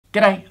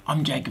G'day,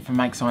 I'm Jacob from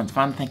Make Science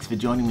Fun. Thanks for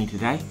joining me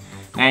today.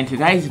 Now in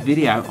today's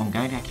video, I'm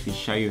going to actually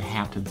show you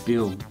how to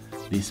build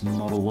this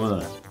model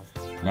Earth.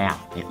 Now,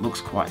 it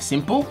looks quite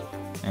simple,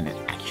 and it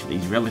actually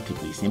is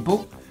relatively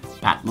simple,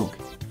 but look,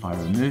 if I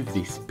remove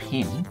this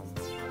pin,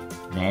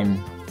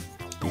 then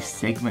this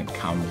segment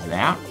comes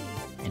out,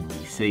 and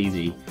we see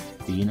the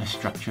inner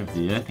structure of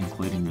the Earth,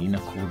 including the inner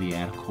core, the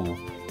outer core,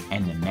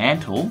 and the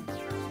mantle.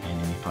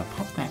 And then if I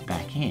pop that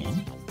back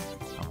in,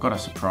 I've got a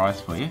surprise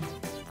for you.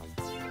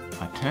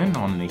 I turn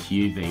on this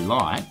UV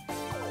light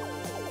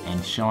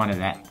and shine it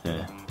at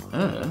the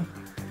Earth,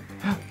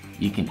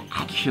 you can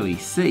actually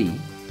see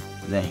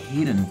the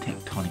hidden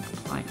tectonic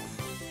plates.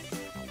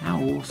 How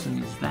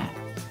awesome is that?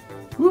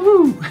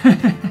 Woohoo!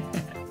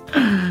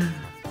 I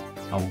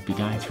will be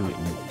going through it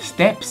in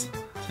steps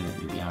so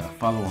that you'll be able to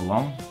follow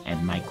along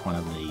and make one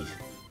of these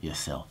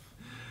yourself.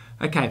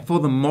 Okay, for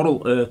the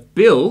model Earth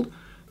build,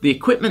 the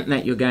equipment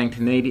that you're going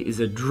to need is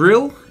a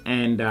drill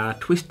and a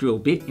twist drill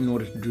bit in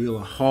order to drill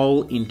a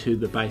hole into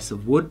the base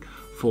of wood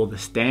for the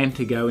stand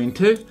to go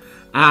into.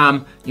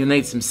 You'll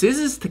need some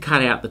scissors to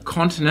cut out the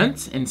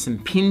continents and some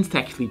pins to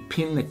actually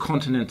pin the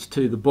continents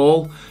to the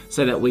ball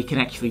so that we can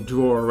actually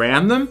draw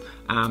around them,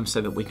 so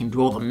that we can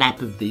draw the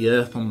map of the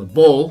Earth on the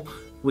ball,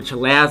 which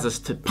allows us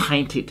to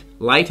paint it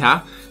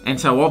later.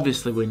 And so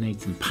obviously we need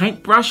some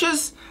paint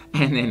brushes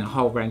and then a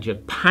whole range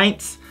of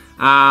paints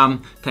to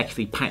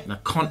actually paint the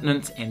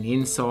continents and the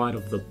inside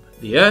of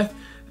the Earth.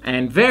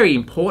 And very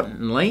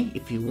importantly,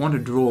 if you want to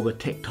draw the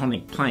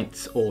tectonic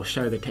plates or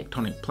show the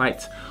tectonic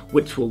plates,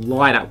 which will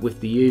light up with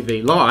the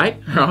UV light,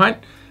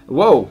 right?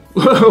 Whoa,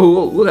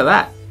 whoa, look at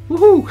that,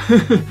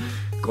 woohoo!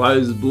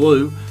 Glows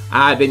blue.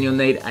 Then you'll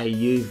need a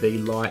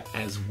UV light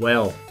as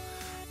well.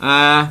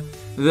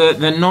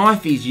 The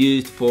knife is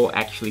used for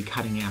actually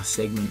cutting our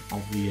segment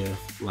of the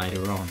Earth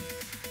later on.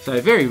 So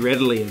very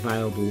readily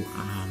available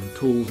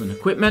tools and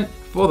equipment.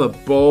 For the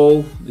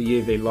ball, the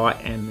UV light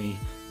and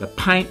the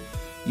paint,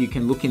 you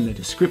can look in the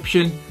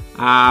description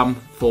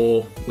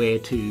for where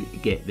to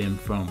get them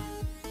from.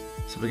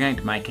 So we're going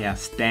to make our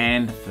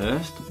stand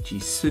first, which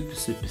is super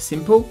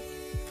simple.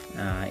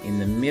 In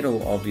the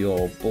middle of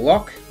your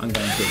block, I'm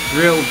going to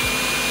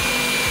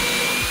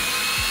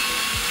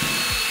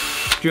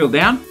drill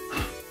down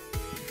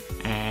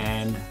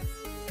and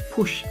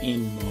push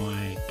in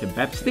my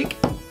kebab stick,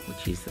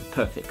 which is the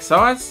perfect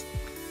size,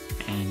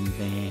 and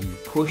then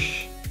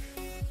push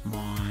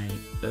my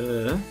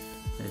Earth.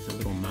 There's a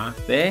little mark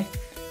there,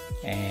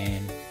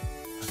 and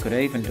I could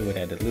even do it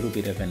at a little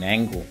bit of an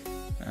angle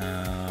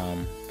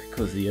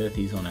because the Earth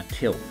is on a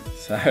tilt.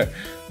 So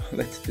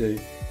let's do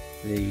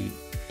the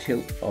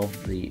tilt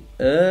of the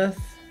Earth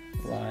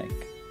like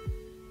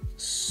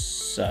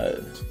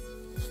so.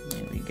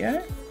 There we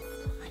go.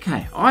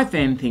 Okay, I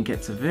then think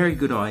it's a very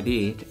good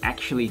idea to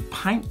actually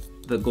paint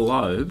the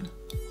globe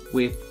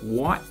with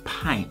white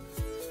paint,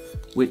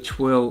 which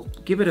will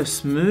give it a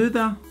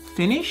smoother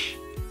finish,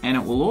 and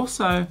it will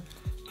also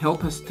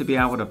help us to be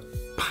able to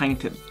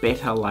paint it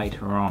better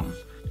later on.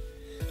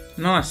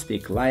 Nice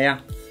thick layer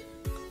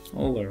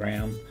all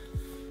around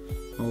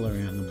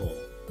the ball.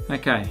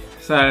 Okay,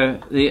 so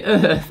the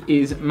Earth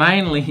is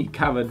mainly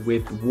covered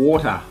with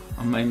water.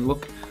 I mean,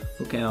 look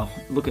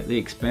at the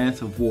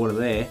expanse of water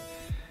there.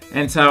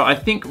 And so I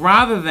think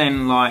rather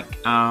than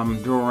like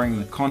drawing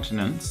the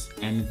continents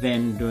and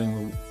then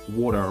doing the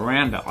water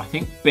around it, I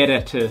think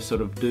better to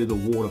sort of do the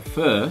water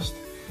first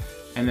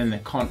and then the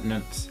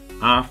continents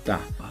after.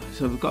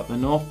 So we've got the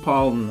North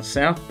Pole and the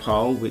South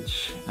Pole,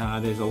 which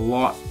there's a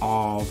lot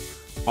of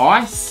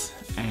ice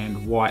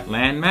and white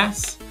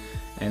landmass,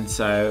 and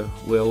so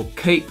we'll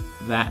keep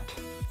that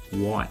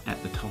white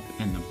at the top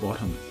and the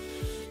bottom.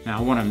 Now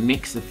I want to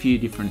mix a few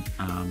different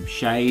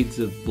shades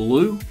of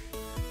blue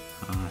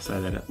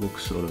so that it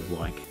looks sort of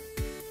like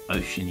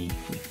oceany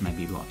with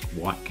maybe like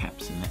white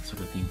caps and that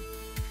sort of thing.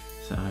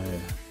 So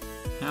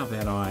how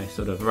about I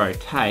sort of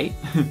rotate,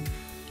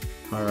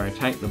 if I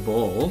rotate the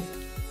ball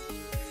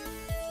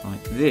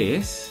like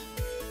this,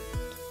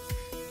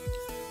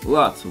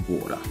 lots of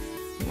water,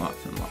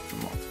 lots and lots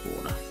and lots of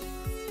water.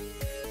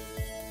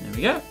 There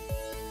we go.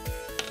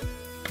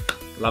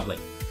 Lovely.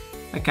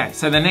 Okay,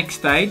 so the next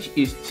stage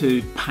is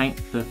to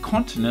paint the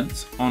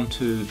continents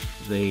onto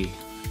the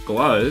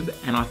globe,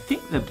 and I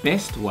think the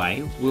best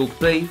way will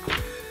be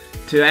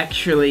to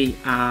actually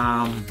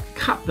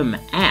cut them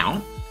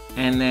out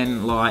and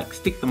then like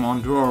stick them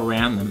on, draw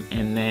around them,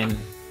 and then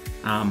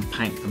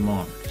paint them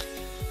on.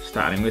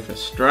 Starting with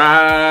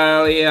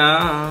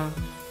Australia.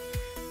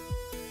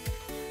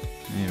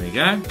 There we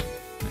go.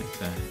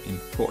 That's an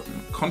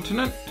important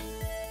continent.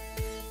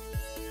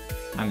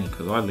 Only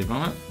because I live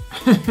on it.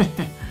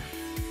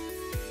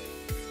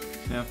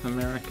 South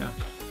America.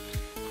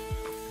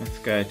 Let's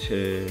go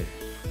to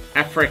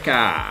Africa.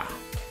 I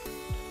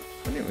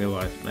didn't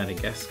realise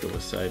Madagascar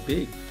was so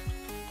big.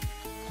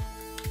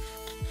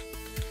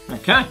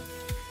 Okay,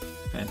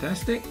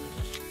 fantastic.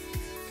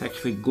 Let's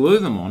actually glue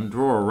them on,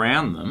 draw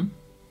around them.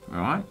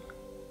 Right,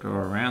 draw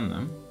around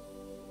them,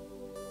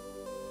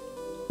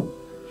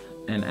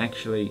 and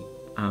actually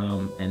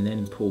and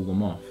then pull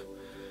them off.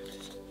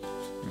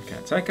 Okay,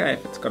 it's okay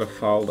if it's got to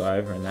fold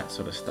over and that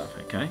sort of stuff,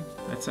 okay?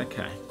 That's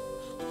okay.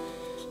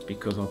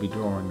 Because I'll be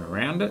drawing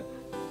around it.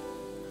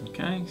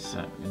 Okay, so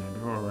I'm going to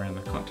draw around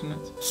the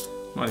continents.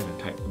 Might even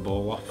take the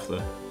ball off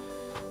the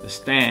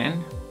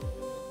stand.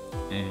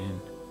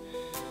 And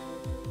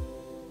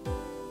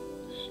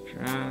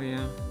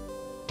Australia.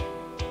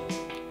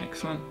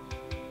 Excellent.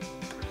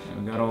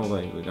 And we've got all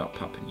these. We've got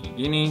Papua New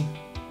Guinea,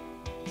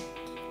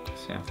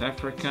 South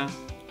Africa,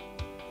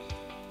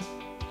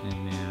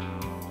 and now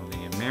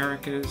the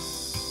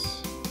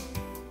Americas.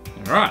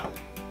 Alright,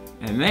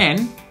 and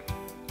then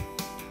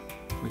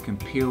we can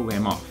peel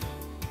them off.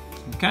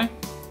 Okay?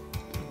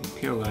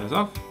 Peel those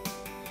off.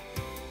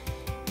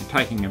 I'm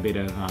taking a bit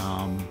of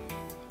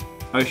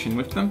ocean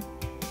with them,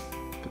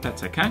 but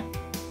that's okay.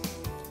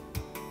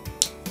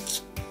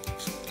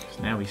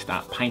 So now we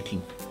start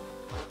painting.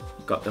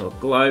 I've got the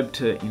globe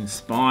to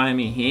inspire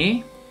me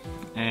here,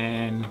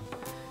 and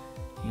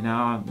you know,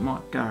 I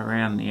might go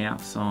around the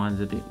outsides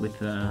a bit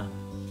with a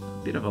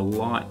bit of a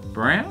light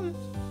brown.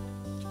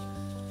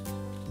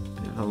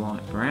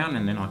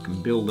 And then I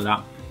can build it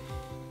up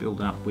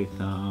with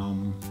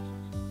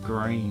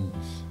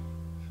greens.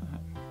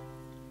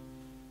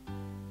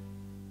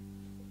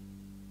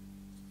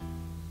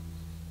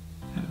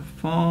 Have a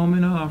farm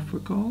in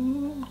Africa.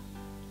 And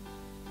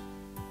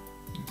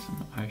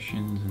some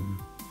oceans and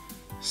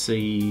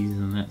seas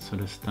and that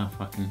sort of stuff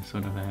I can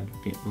sort of add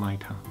a bit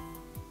later.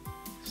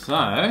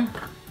 So,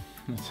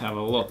 let's have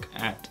a look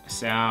at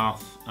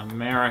South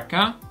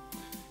America.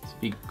 It's a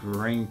big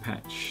green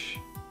patch.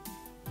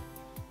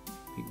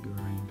 Big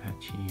green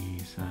patch here,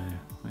 so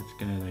let's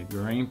go to the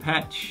green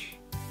patch.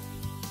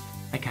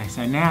 Okay,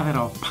 so now that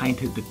I've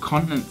painted the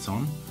continents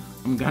on,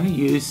 I'm going to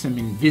use some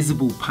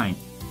invisible paint.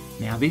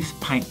 Now this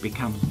paint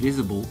becomes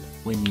visible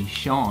when you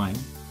shine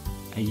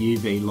a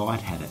UV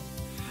light at it.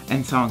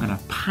 And so I'm going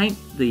to paint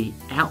the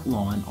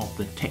outline of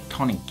the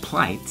tectonic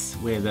plates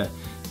where the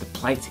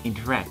plates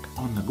interact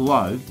on the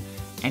globe,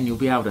 and you'll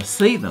be able to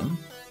see them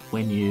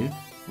when you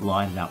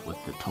light it up with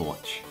the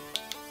torch.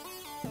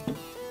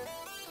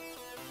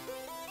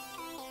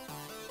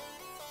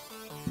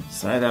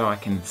 So that I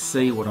can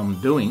see what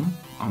I'm doing,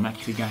 I'm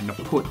actually going to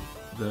put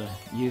the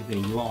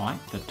UV light,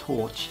 the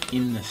torch,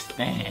 in the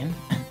stand,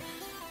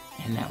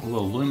 and that will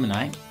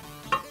illuminate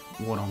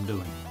what I'm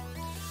doing.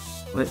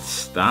 Let's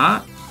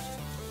start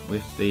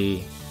with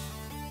the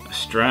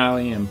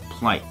Australian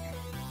plate.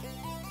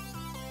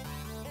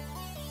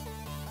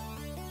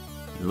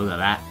 Look at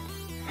that.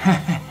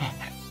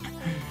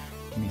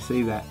 Can you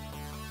see that?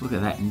 Look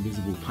at that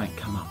invisible paint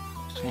come up.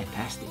 It's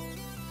fantastic.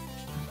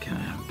 Okay,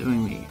 I'm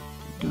doing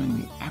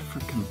the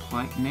African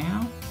plate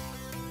now.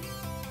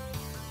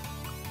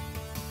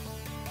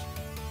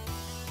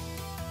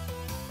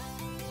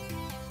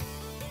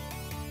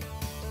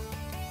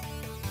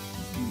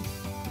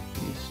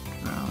 The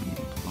Australian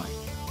plate.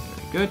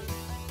 Very good.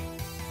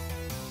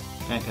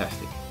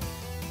 Fantastic.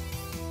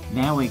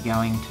 Now we're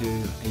going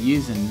to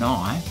use a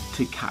knife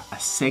to cut a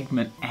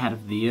segment out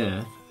of the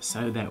earth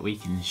so that we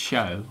can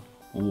show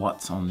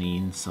what's on the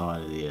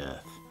inside of the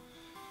earth.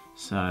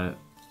 So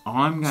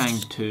I'm going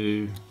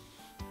to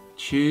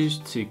choose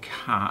to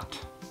cut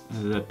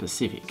the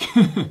Pacific,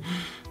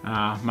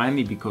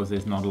 mainly because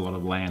there's not a lot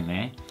of land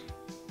there.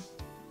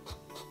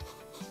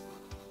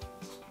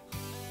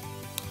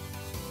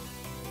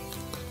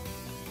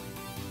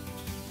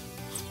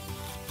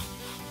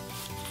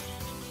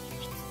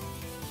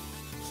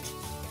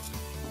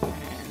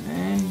 And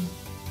then,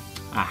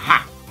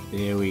 aha,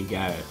 there we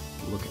go,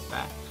 look at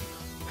that.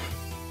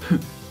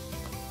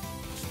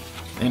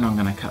 Then I'm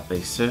going to cut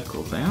these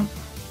circles out.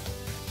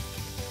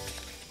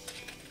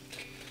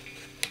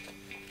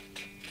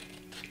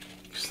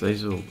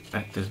 These will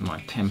act as my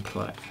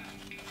template.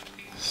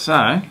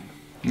 So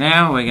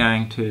now we're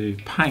going to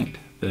paint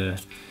the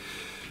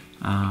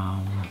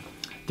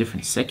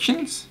different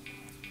sections.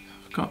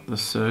 I've got the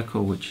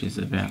circle which is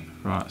about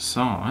the right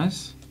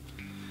size,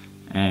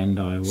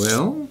 and I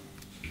will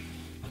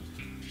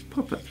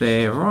pop it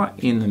there right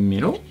in the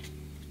middle.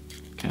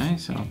 Okay,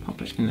 so I'll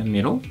pop it in the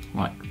middle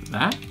like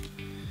that,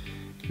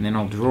 and then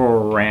I'll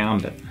draw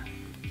around it.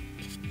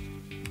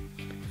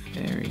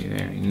 Very,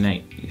 very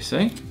neat, you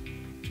see?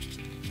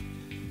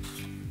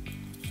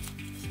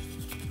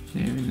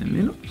 There in the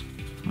middle,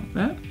 like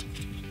that.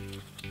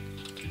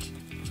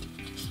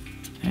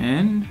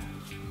 And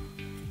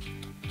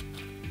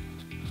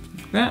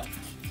like that.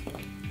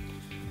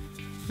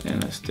 Then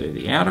let's do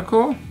the outer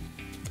core.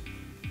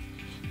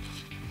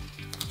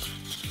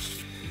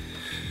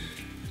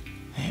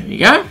 There we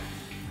go.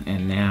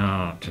 And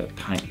now to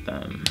paint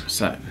them.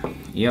 So,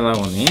 yellow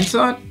on the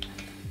inside.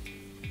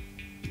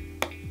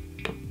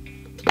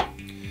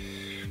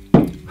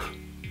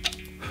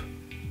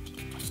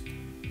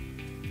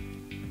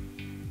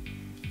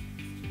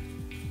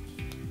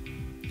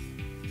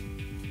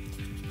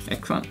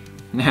 Excellent.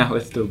 Now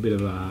let's do a bit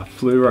of a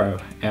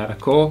fluoro outer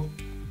core.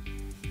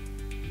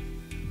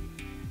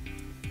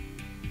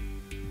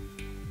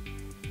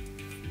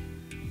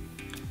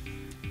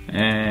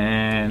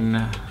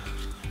 And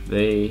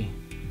the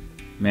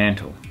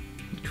mantle.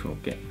 which we'll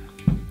get.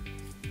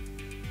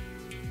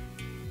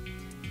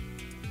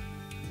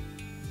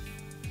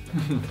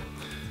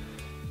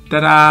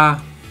 Ta-da!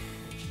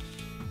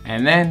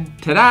 And then,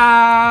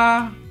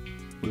 ta-da!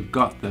 We've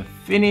got the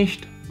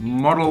finished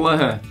model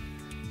Earth.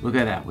 Look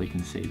at that, we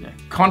can see the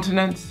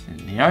continents and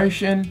the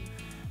ocean,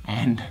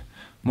 and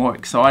more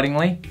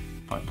excitingly,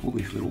 if I pull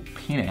this little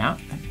pin out,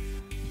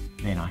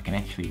 then I can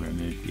actually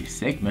remove this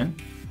segment,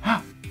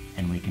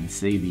 and we can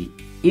see the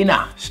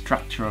inner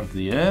structure of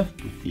the Earth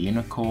with the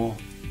inner core,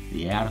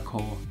 the outer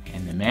core,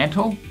 and the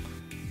mantle.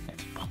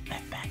 Let's pop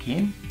that back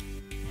in,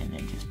 and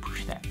then just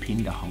push that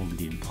pin to hold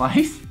it in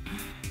place.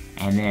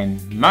 And then,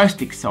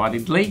 most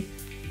excitedly,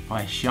 if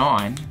I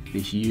shine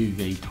this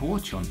UV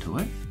torch onto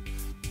it,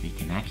 we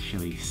can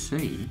actually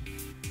see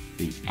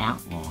the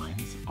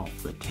outlines of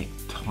the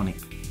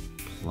tectonic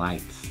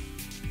plates.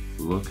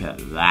 Look at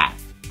that.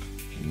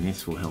 And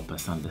this will help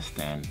us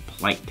understand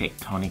plate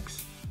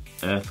tectonics,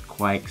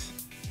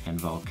 earthquakes, and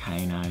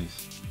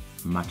volcanoes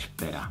much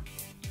better.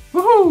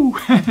 Woohoo!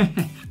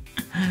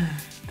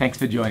 Thanks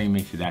for joining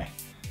me today.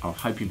 I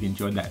hope you've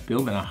enjoyed that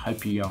build, and I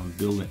hope you go and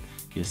build it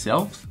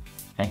yourselves.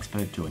 Thanks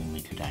for joining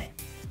me today.